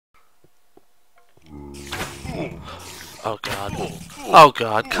Oh god. Oh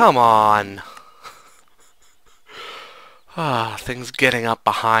god, come on! Ah, things getting up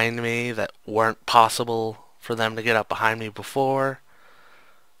behind me that weren't possible for them to get up behind me before.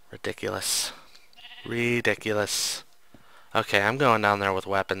 Ridiculous. Ridiculous. Okay, I'm going down there with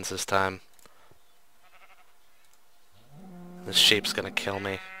weapons this time. This sheep's gonna kill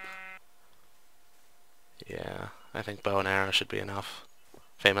me. Yeah, I think bow and arrow should be enough.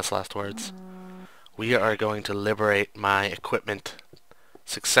 Famous last words. We are going to liberate my equipment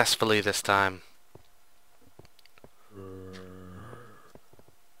successfully this time.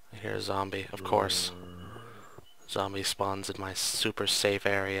 I hear a zombie, of course. Zombie spawns in my super safe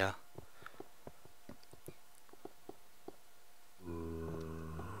area.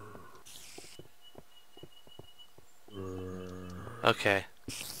 Okay.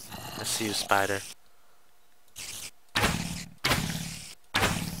 I see you, spider.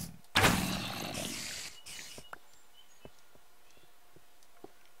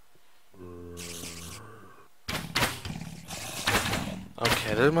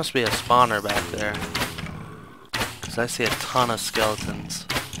 Okay, there must be a spawner back there. Because I see a ton of skeletons.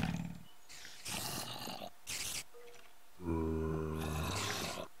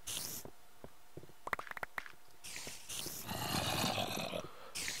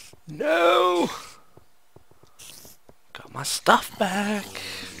 No! Got my stuff back!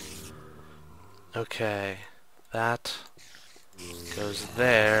 Okay, that goes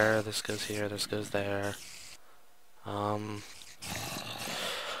there, this goes here, this goes there.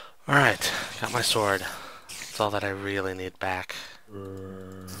 Alright, got my sword. That's all that I really need back.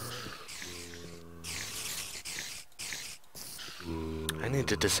 I need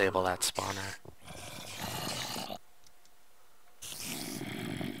to disable that spawner.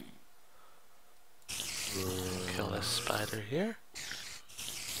 Kill this spider here.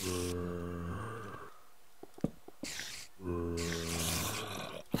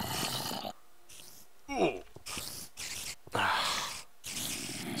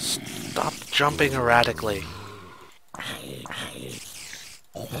 Stop jumping erratically.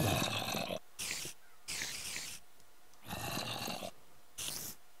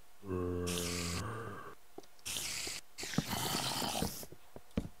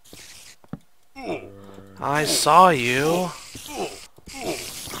 I saw you.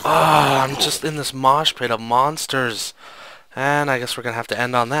 Ah, I'm just in this mosh pit of monsters. And I guess we're gonna have to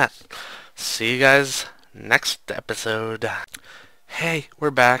end on that. See you guys next episode. Hey,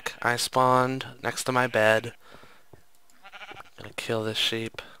 we're back. I spawned next to my bed. Gonna kill this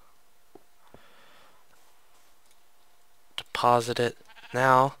sheep. Deposit it.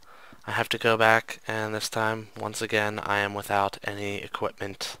 Now, I have to go back, and this time, once again, I am without any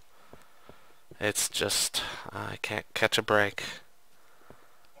equipment. It's just, I can't catch a break.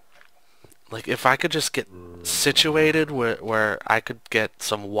 Like, if I could just get situated where I could get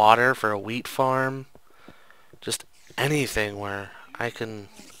some water for a wheat farm, just anything where I can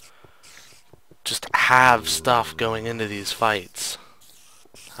just have stuff going into these fights,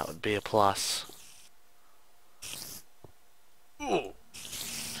 that would be a plus.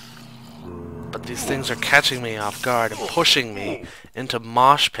 But these things are catching me off guard and pushing me into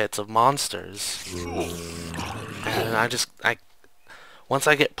mosh pits of monsters. And once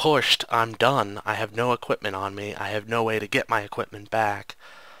I get pushed, I'm done. I have no equipment on me. I have no way to get my equipment back.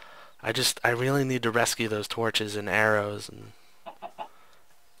 I really need to rescue those torches and arrows and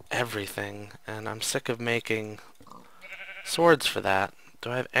everything. And I'm sick of making swords for that.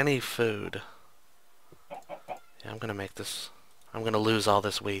 Do I have any food? Yeah, I'm gonna make this. I'm gonna lose all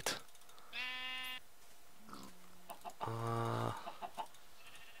this wheat.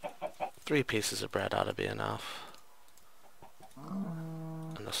 3 pieces of bread ought to be enough.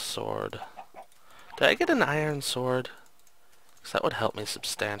 And a sword. Did I get an iron sword? Because that would help me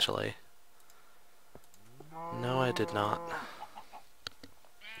substantially. No, I did not.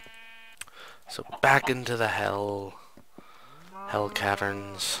 So back into the hell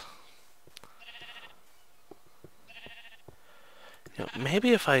caverns. You know,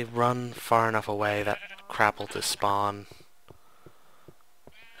 maybe if I run far enough away, that crap will just spawn.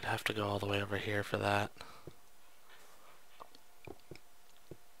 I'd have to go all the way over here for that.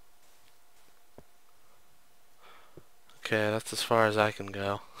 Okay, that's as far as I can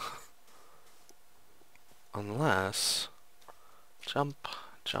go. Unless... Jump,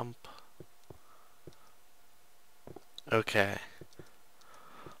 jump. Okay.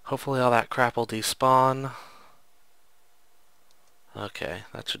 Hopefully all that crap will despawn. Okay,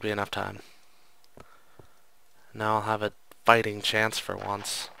 that should be enough time. Now I'll have a fighting chance for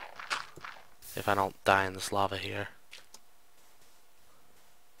once. If I don't die in this lava here.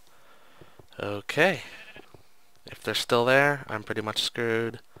 Okay. If they're still there, I'm pretty much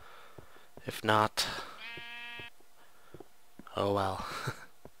screwed. If not, oh well.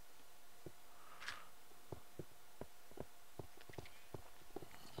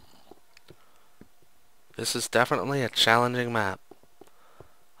 This is definitely a challenging map.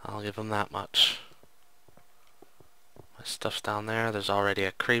 I'll give them that much. My stuff's down there. There's already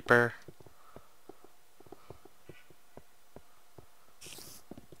a creeper.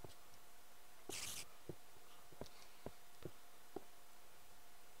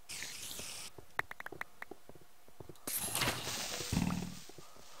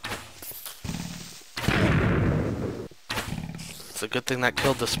 It's a good thing that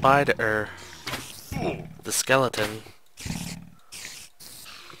killed the spider, or the skeleton.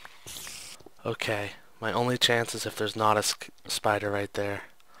 Okay, my only chance is if there's not a spider right there.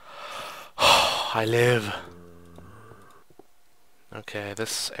 I live. Okay,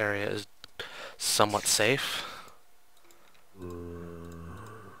 this area is somewhat safe.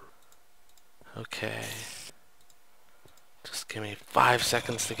 Okay. Just give me 5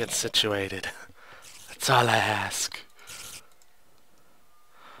 seconds to get situated. That's all I ask.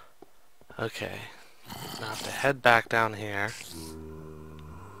 Okay. Now I have to head back down here.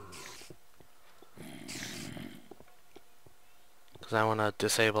 Because I want to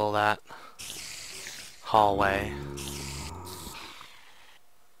disable that hallway.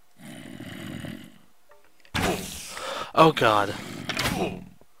 Oh god.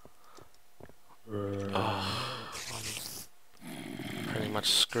 Oh, I'm pretty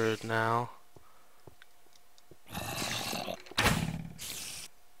much screwed now.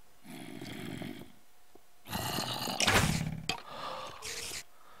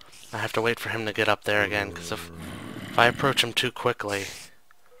 I have to wait for him to get up there again, because if I approach him too quickly,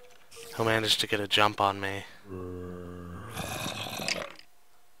 he'll manage to get a jump on me.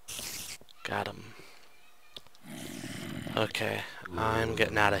 Got him. Okay, I'm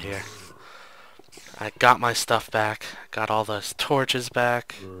getting out of here. I got my stuff back, got all those torches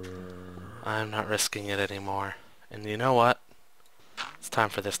back. I'm not risking it anymore. And you know what? It's time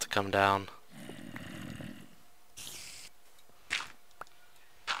for this to come down.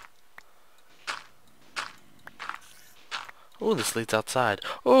 Ooh, this leads outside.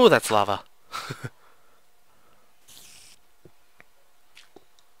 Ooh, that's lava.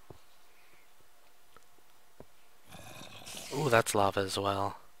 Ooh, that's lava as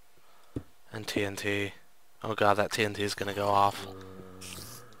well. And TNT. Oh god, that TNT is gonna go off.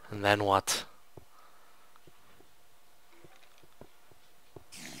 And then what?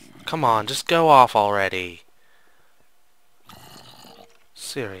 Come on, just go off already.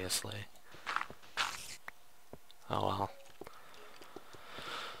 Seriously. Oh well.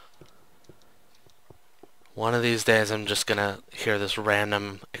 One of these days I'm just gonna hear this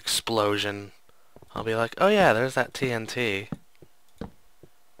random explosion. I'll be like, oh yeah, there's that TNT.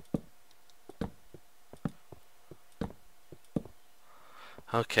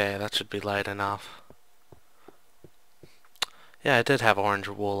 Okay, that should be light enough. Yeah, I did have orange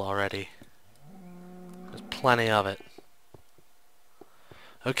wool already. There's plenty of it.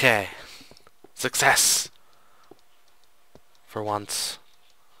 Okay. Success! For once.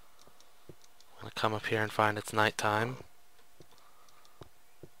 I'm gonna come up here and find it's nighttime.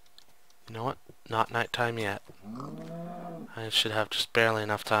 You know what? Not nighttime yet. I should have just barely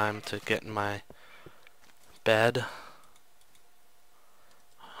enough time to get in my bed.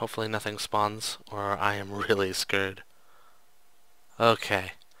 Hopefully nothing spawns, or I am really screwed.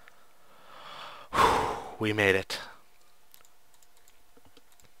 Okay. Whew, we made it.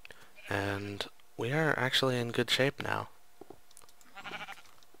 And we are actually in good shape now.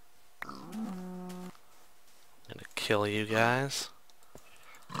 I'm gonna kill you guys.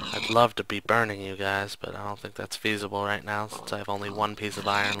 I'd love to be burning you guys, but I don't think that's feasible right now since I have only one piece of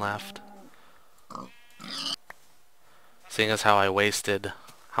iron left. Seeing as how I wasted...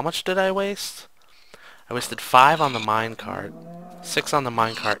 How much did I waste? I wasted 5 on the minecart, 6 on the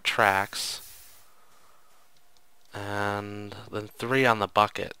minecart tracks, and then 3 on the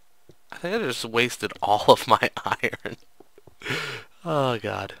bucket. I think I just wasted all of my iron. Oh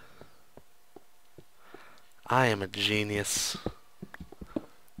god. I am a genius.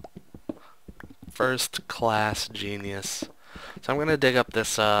 First class genius. So I'm gonna dig up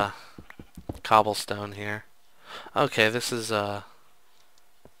this cobblestone here. Okay, this is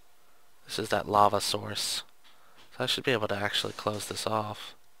that lava source. So I should be able to actually close this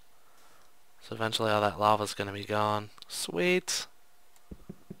off. So eventually all that lava's gonna be gone. Sweet.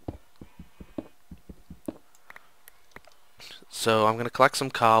 So I'm gonna collect some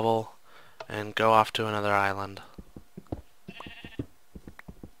cobble and go off to another island.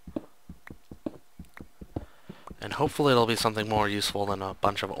 And hopefully it'll be something more useful than a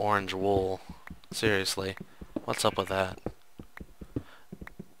bunch of orange wool. Seriously. What's up with that?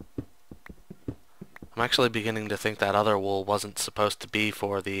 I'm actually beginning to think that other wool wasn't supposed to be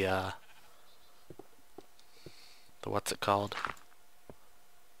for the what's it called?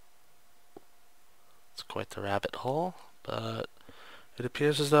 It's quite the rabbit hole, but it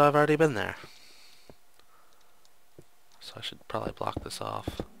appears as though I've already been there. So I should probably block this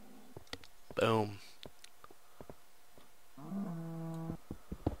off. Boom.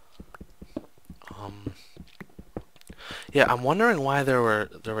 Yeah, I'm wondering why there were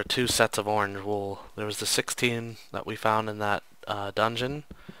two sets of orange wool. There was the 16 that we found in that dungeon,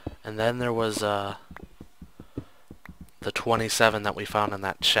 and then there was the 27 that we found in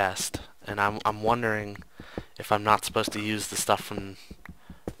that chest. And I'm wondering if I'm not supposed to use the stuff from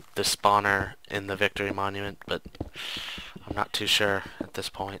the spawner in the Victory Monument, but I'm not too sure at this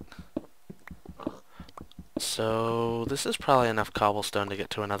point. So this is probably enough cobblestone to get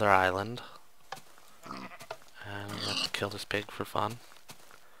to another island. And let's kill this pig for fun.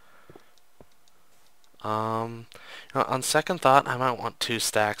 You know, on second thought, I might want 2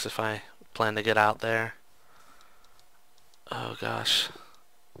 stacks if I plan to get out there. Oh gosh.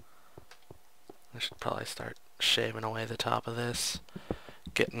 I should probably start shaving away the top of this.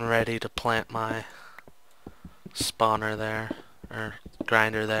 Getting ready to plant my spawner there, or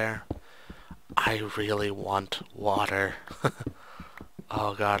grinder there. I really want water.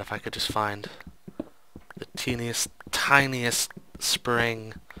 Oh god, if I could just find the teeniest, tiniest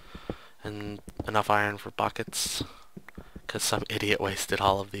spring and enough iron for buckets, because some idiot wasted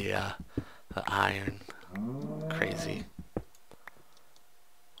all of the iron. Crazy.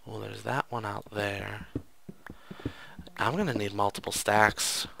 Well, there's that one out there. I'm gonna need multiple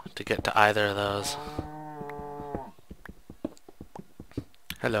stacks to get to either of those.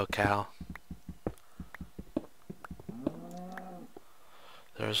 Hello, cow.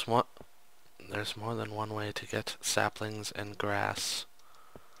 There's more than one way to get saplings and grass.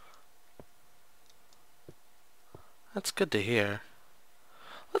 That's good to hear.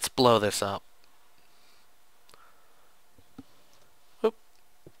 Let's blow this up. Oop.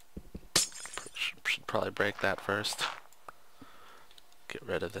 Should probably break that first. Get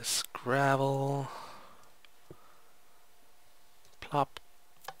rid of this gravel. Plop.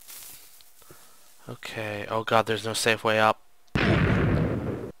 Okay. Oh god, there's no safe way up.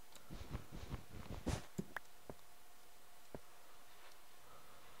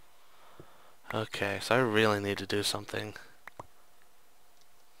 Okay, so I really need to do something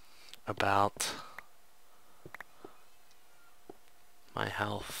about my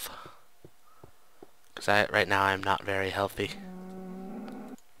health. Because right now I'm not very healthy.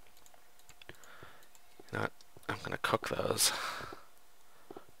 You know what? I'm gonna cook those.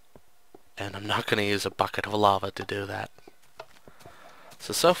 And I'm not gonna use a bucket of lava to do that.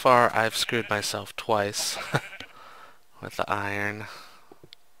 So far I've screwed myself twice with the iron.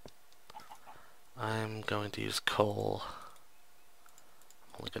 I'm going to use coal.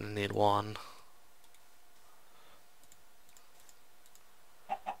 I'm only going to need 1.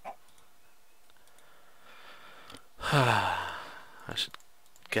 I should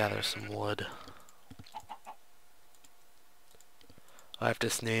gather some wood. I have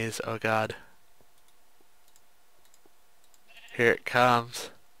to sneeze. Oh god. Here it comes.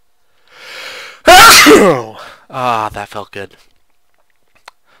 Ah, that felt good.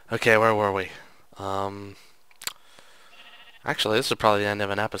 Okay, where were we? Actually, this is probably the end of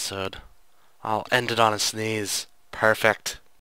an episode. I'll end it on a sneeze. Perfect.